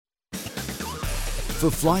For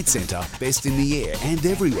Flight Centre, best in the air and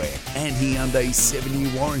everywhere. And Hyundai's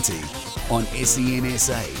 7-year warranty. On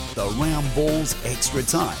SENSA, the round balls extra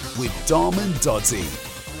time with Dom and Dodsey.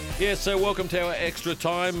 Yeah, so welcome to our extra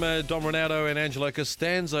time. Dom Rinaldo and Angelo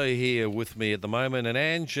Costanzo here with me at the moment. And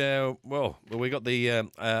Ange, we got the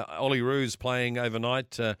Ollie Roos playing overnight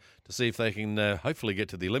to see if they can hopefully get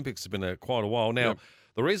to the Olympics. It's been quite a while. Now,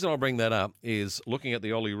 The reason I bring that up is looking at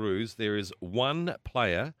the Ollie Roos, there is one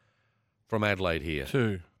player from Adelaide here.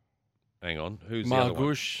 Two. Hang on. Who's the other one?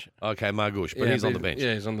 Margush. Okay, Margush, but he's on the bench.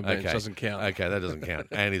 Yeah, he's on the bench. Okay. Doesn't count. Okay, that doesn't count.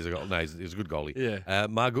 And he's a good goalie. Yeah.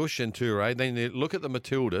 Margush and Toure. Then you look at the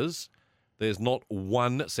Matildas. There's not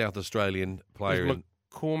one South Australian player in.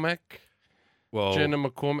 McCormack. Well, Jenna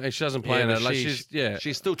McCormack. She doesn't play in it.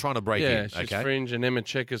 She's still trying to break in. She's Okay. fringe, and Emma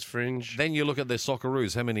Checker's fringe. Then you look at their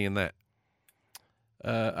Socceroos. How many in that?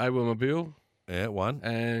 Awa Mobile. Yeah, one.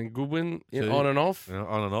 And Goodwin, Two. on and off.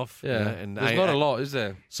 On and off. Yeah. And There's not a lot, is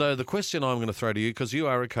there? So the question I'm going to throw to you, because you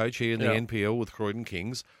are a coach here in the NPL with Croydon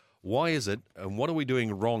Kings, why is it, and what are we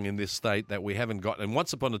doing wrong in this state that we haven't got? And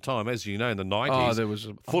once upon a time, as you know, in the 90s, there was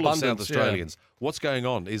full of South Australians. What's going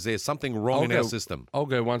on? Is there something wrong in our system? I'll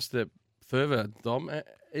go one step further, Dom.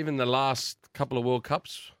 Even the last couple of World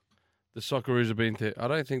Cups, the Socceroos have been there. I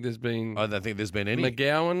don't think there's been any.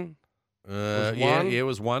 McGowan. It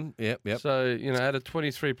was one. Yep. So, out of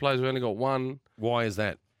 23 players, we only got one. Why is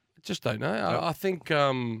that? Just don't know. I think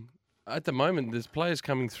at the moment there's players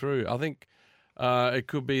coming through. I think it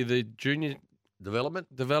could be the junior development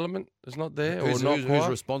is not there who's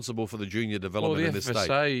responsible for the junior development in this state? Well,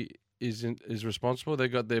 the FSA is responsible.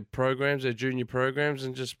 They've got their programs, their junior programs,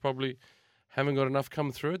 and just probably haven't got enough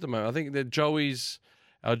come through at the moment. I think that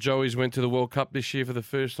our Joeys went to the World Cup this year for the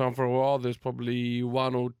first time for a while. There's probably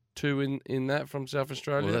one or two in that from South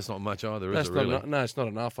Australia. Well, that's not much either, is it, really? No, it's not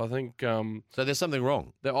enough. I think... so there's something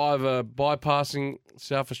wrong? They're either bypassing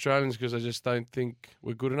South Australians because they just don't think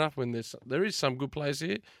we're good enough when there is some good players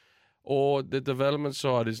here, or the development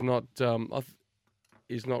side is not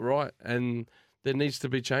right, and there needs to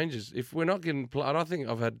be changes. If we're not getting... And I think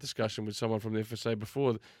I've had a discussion with someone from the FSA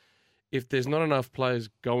before. If there's not enough players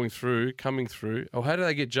coming through, or how do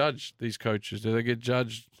they get judged, these coaches? Do they get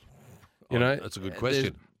judged... That's a good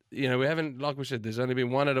question. We haven't, like we said, there's only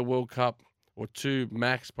been one at a World Cup or two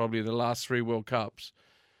max, probably the last 3 World Cups.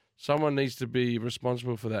 Someone needs to be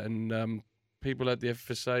responsible for that, and people at the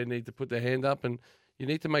FSA need to put their hand up, and you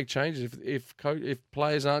need to make changes. If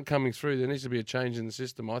players aren't coming through, there needs to be a change in the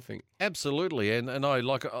system, I think. Absolutely, and I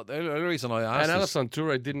like the reason I asked. And Alassane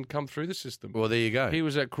Toure didn't come through the system. Well, there you go. He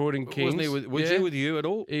was at Croydon Kings. Wasn't he? Was he with you at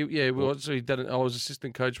all? He was. So I was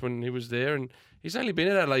assistant coach when he was there, and he's only been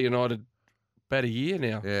at Adelaide United about a year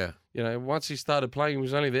now. Yeah. Once he started playing, he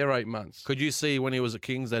was only there 8 months. Could you see when he was at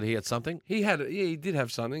Kings that he had something? He did have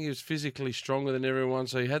something. He was physically stronger than everyone,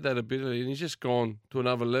 so he had that ability, and he's just gone to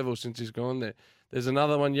another level since he's gone there. There's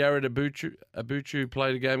another one, Yared Abuchu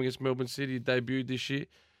played a game against Melbourne City, debuted this year,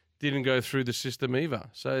 didn't go through the system either.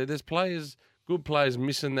 So there's good players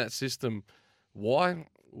missing that system. Why?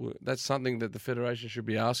 That's something that the Federation should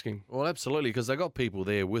be asking. Well, absolutely, because they got people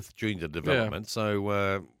there with junior development,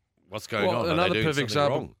 so... what's going on? Another perfect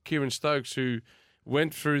example, wrong? Kieran Stokes, who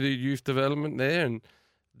went through the youth development there and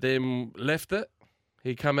then left it.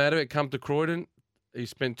 He come out of it, come to Croydon. He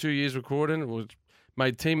spent 2 years with Croydon, was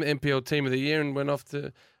made NPL Team of the Year, and went off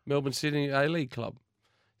to Melbourne City A-League club.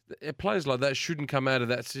 Players like that shouldn't come out of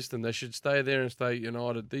that system. They should stay there and stay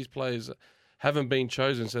united. These players haven't been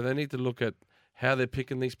chosen, so they need to look at how they're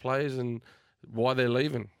picking these players and why they're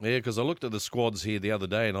leaving. Yeah, because I looked at the squads here the other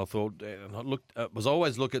day, and I thought,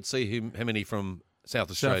 always look at how many from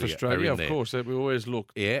South Australia. South Australia, of there. Course, we always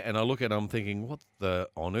look. Yeah, and I look at them thinking, what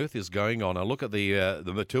on earth is going on? I look at the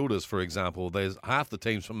Matildas, for example. There's half the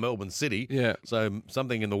teams from Melbourne City. Yeah. So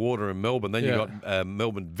something in the water in Melbourne. Then you got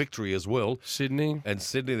Melbourne Victory as well. Sydney. And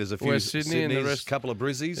Sydney, there's a few. West Sydney and the rest. Couple of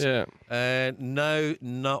Brizzies. Yeah. And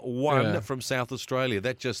not one from South Australia.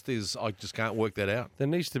 That just is. I just can't work that out. There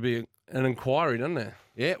needs to be an inquiry, doesn't there?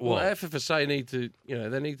 Yeah, well, FFSA need to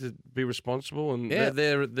be responsible, and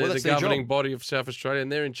they're the governing body of South Australia,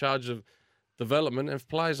 and they're in charge of development. And if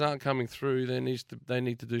players aren't coming through, they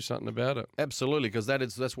need to do something about it. Absolutely, because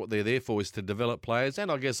that's what they're there for, is to develop players.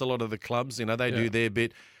 And I guess a lot of the clubs, they do their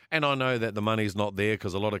bit. And I know that the money's not there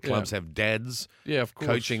because a lot of clubs have dads of course.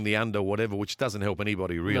 Coaching the under whatever, which doesn't help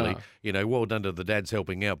anybody really. No. Well done to the dads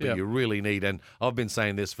helping out, but you really need, and I've been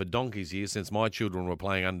saying this for donkey's years since my children were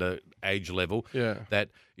playing under age level, that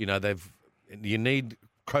you need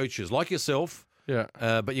coaches like yourself. Yeah,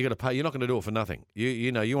 but you got to pay. You're not going to do it for nothing.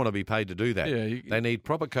 You want to be paid to do that. Yeah, they need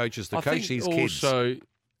proper coaches to coach these kids. Also,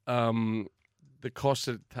 the costs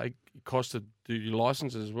that cost of your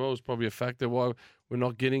license as well is probably a factor why we're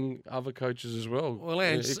not getting other coaches as well. Well,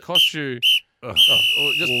 Ange, it costs you.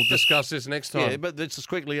 We'll discuss this next time. Yeah, but just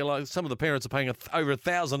quickly, like some of the parents are paying over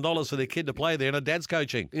 $1,000 for their kid to play there, and a dad's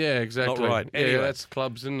coaching. Yeah, exactly. Not right. Anyway, yeah, that's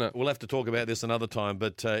clubs, isn't it? We'll have to talk about this another time,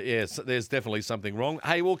 but yes, there's definitely something wrong.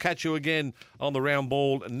 Hey, we'll catch you again on the round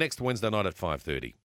ball next Wednesday night at 5:30.